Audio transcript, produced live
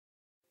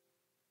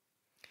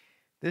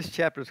This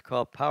chapter is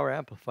called Power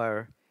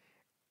Amplifier,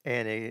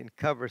 and it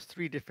covers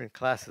three different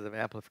classes of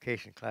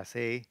amplification, Class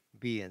A,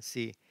 B, and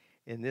C.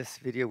 In this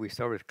video, we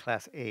start with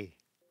Class A.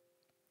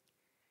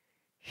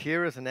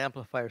 Here is an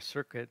amplifier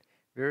circuit,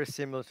 very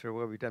similar to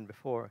what we've done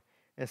before.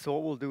 And so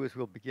what we'll do is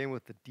we'll begin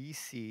with the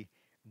DC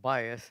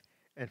bias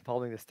and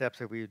following the steps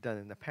that we've done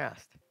in the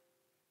past.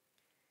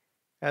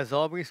 As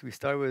always, we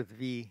start with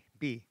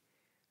VB.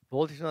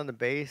 Voltage on the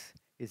base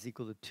is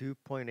equal to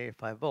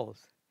 2.85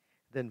 volts.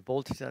 Then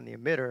voltage on the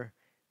emitter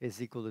is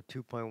equal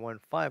to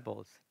 2.15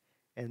 volts.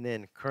 And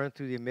then current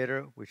through the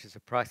emitter, which is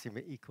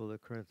approximately equal to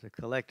current to the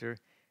collector,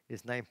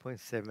 is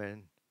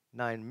 9.79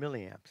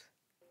 milliamps.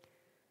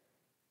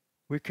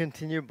 We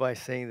continue by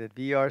saying that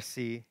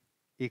VRC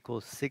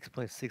equals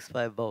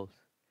 6.65 volts,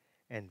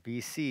 and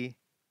VC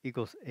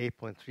equals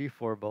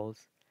 8.34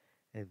 volts,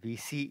 and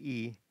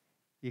VCE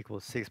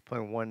equals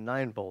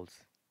 6.19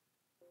 volts.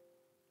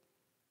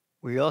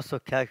 We also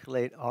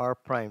calculate R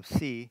prime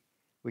C,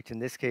 which in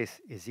this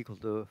case is equal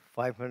to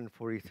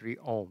 543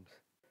 ohms.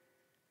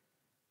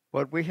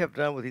 What we have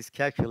done with these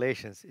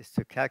calculations is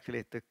to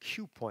calculate the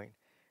Q point.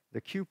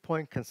 The Q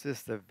point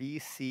consists of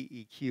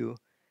VCEQ,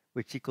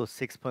 which equals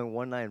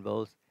 6.19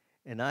 volts,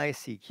 and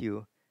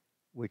ICQ,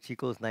 which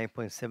equals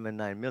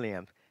 9.79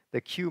 milliamps.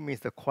 The Q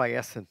means the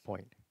quiescent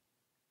point.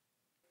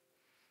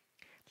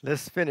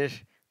 Let's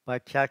finish by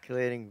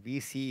calculating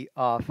VC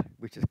off,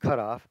 which is cut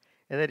off,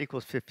 and that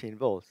equals 15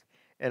 volts.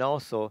 And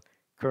also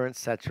current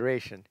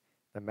saturation,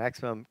 the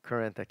maximum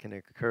current that can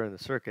occur in the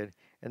circuit,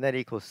 and that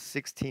equals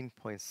 16.7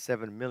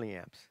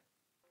 milliamps.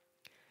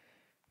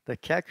 The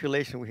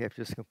calculation we have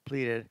just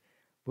completed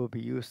will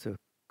be used to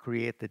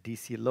create the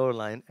DC load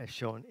line as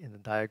shown in the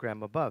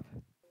diagram above.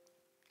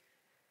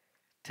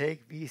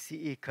 Take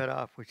VCE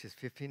cutoff, which is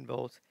 15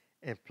 volts,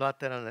 and plot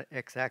that on the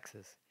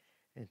x-axis.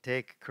 And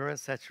take current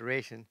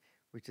saturation,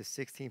 which is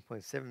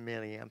 16.7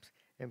 milliamps,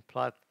 and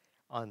plot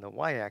on the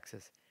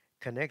y-axis.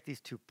 Connect these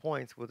 2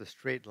 points with a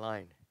straight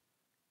line.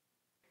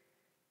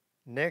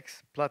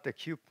 Next, plot the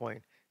Q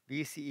point,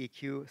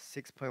 VCEQ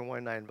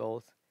 6.19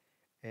 volts,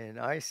 and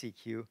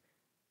ICQ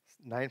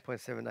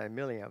 9.79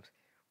 milliamps.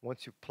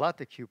 Once you plot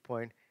the Q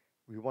point,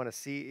 we want to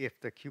see if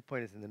the Q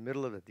point is in the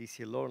middle of the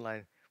DC load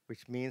line,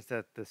 which means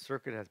that the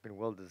circuit has been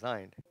well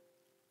designed.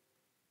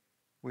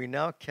 We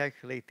now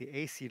calculate the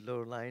AC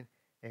load line,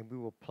 and we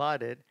will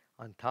plot it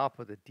on top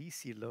of the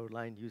DC load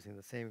line using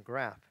the same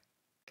graph.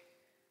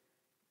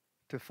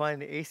 To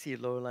find the AC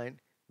load line,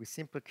 we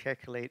simply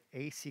calculate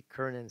AC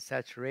current and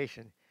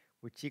saturation,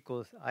 which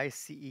equals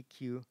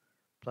ICEQ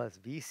plus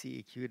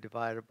VCEQ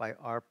divided by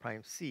R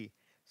prime C.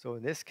 So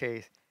in this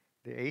case,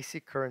 the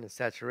AC current and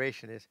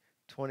saturation is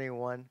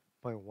 21.19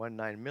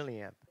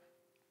 milliamp.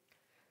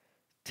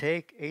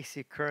 Take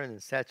AC current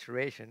and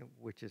saturation,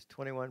 which is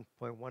 21.19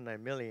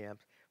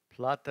 milliamps,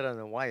 plot that on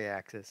the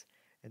y-axis,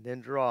 and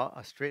then draw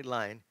a straight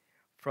line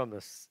from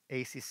the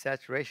AC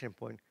saturation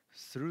point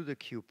through the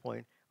Q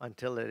point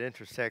until it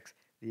intersects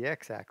the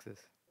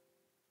x-axis.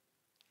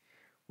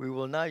 We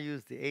will now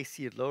use the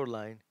AC load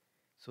line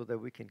so that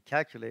we can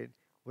calculate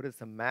what is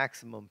the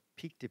maximum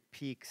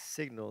peak-to-peak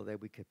signal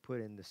that we could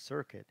put in the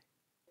circuit.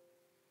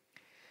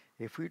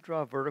 If we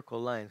draw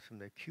vertical lines from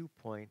the Q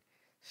point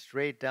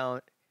straight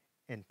down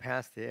and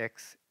past the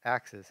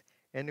x-axis,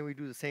 and then we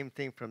do the same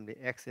thing from the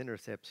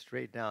x-intercept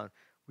straight down,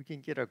 we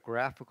can get a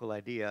graphical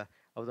idea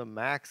of the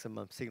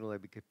maximum signal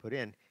that we could put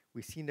in.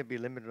 We seem to be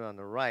limited on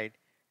the right,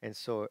 and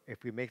so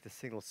if we make the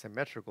signal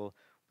symmetrical,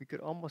 we could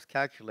almost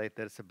calculate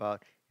that it's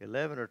about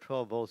 11 or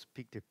 12 volts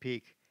peak to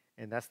peak,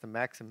 and that's the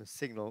maximum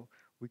signal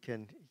we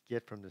can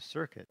get from the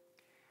circuit.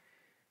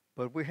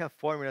 But we have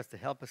formulas to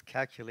help us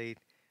calculate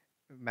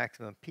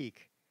maximum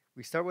peak.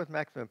 We start with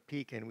maximum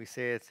peak and we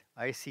say it's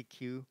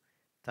ICQ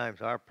times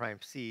R prime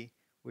C,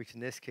 which in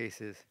this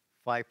case is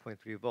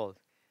 5.3 volts.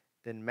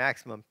 Then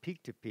maximum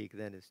peak to peak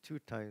then is 2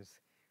 times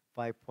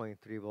 5.3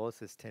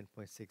 volts is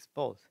 10.6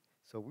 volts.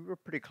 So we were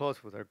pretty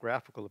close with our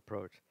graphical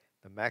approach.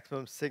 The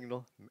maximum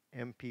signal,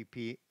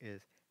 MPP,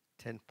 is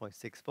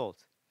 10.6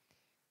 volts.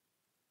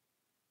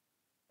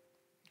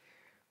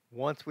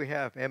 Once we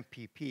have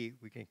MPP,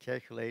 we can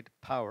calculate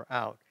power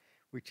out,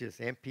 which is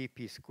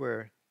MPP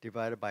squared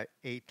divided by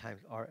 8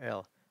 times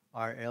RL,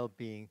 RL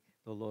being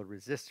the load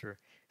resistor.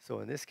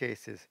 So in this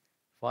case is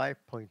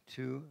 5.2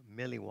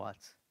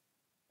 milliwatts.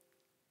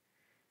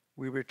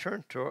 We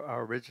return to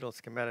our original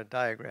schematic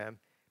diagram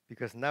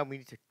because now we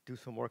need to do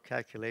some more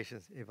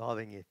calculations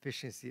involving the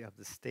efficiency of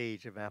the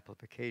stage of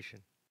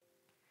amplification.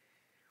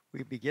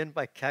 We begin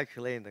by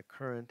calculating the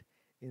current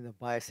in the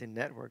biasing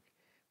network.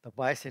 The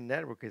biasing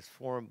network is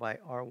formed by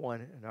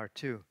R1 and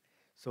R2.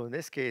 So in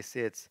this case,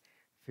 it's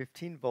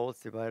 15 volts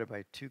divided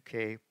by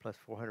 2K plus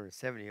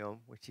 470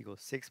 ohm, which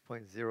equals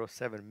 6.07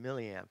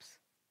 milliamps.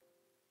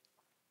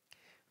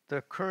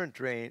 The current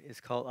drain is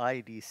called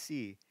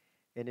IDC,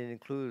 and it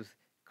includes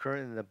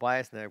current in the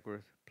bias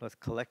network plus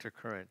collector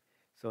current.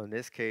 So in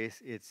this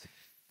case, it's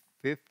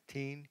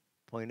 15.87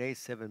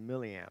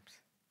 milliamps.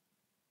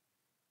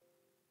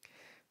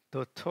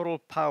 The total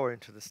power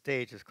into the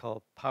stage is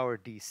called power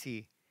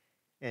DC,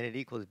 and it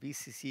equals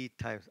VCC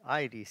times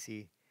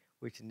IDC,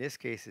 which in this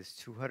case is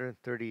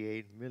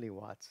 238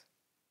 milliwatts.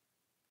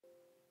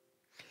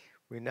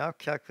 We now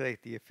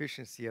calculate the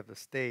efficiency of the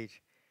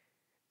stage,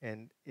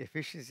 and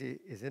efficiency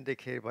is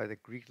indicated by the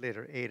Greek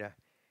letter eta,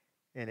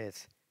 and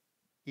it's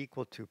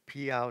equal to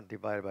P out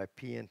divided by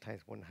P in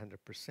times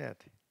 100%.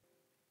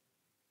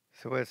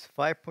 So it's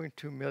 5.2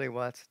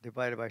 milliwatts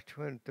divided by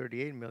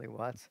 238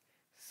 milliwatts,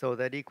 so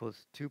that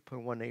equals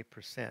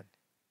 2.18%.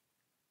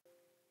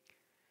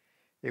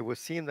 It would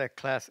seem that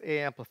Class A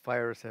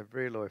amplifiers have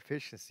very low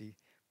efficiency,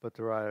 but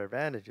there are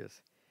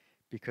advantages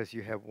because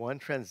you have one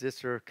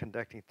transistor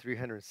conducting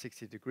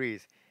 360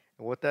 degrees.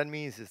 And what that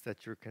means is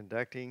that you're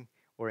conducting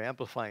or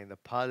amplifying the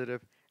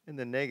positive and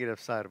the negative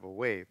side of a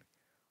wave.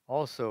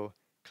 Also,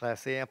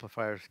 Class A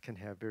amplifiers can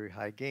have very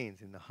high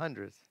gains in the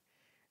hundreds.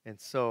 And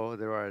so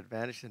there are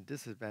advantages and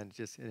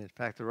disadvantages, and in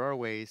fact, there are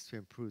ways to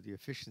improve the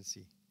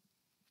efficiency.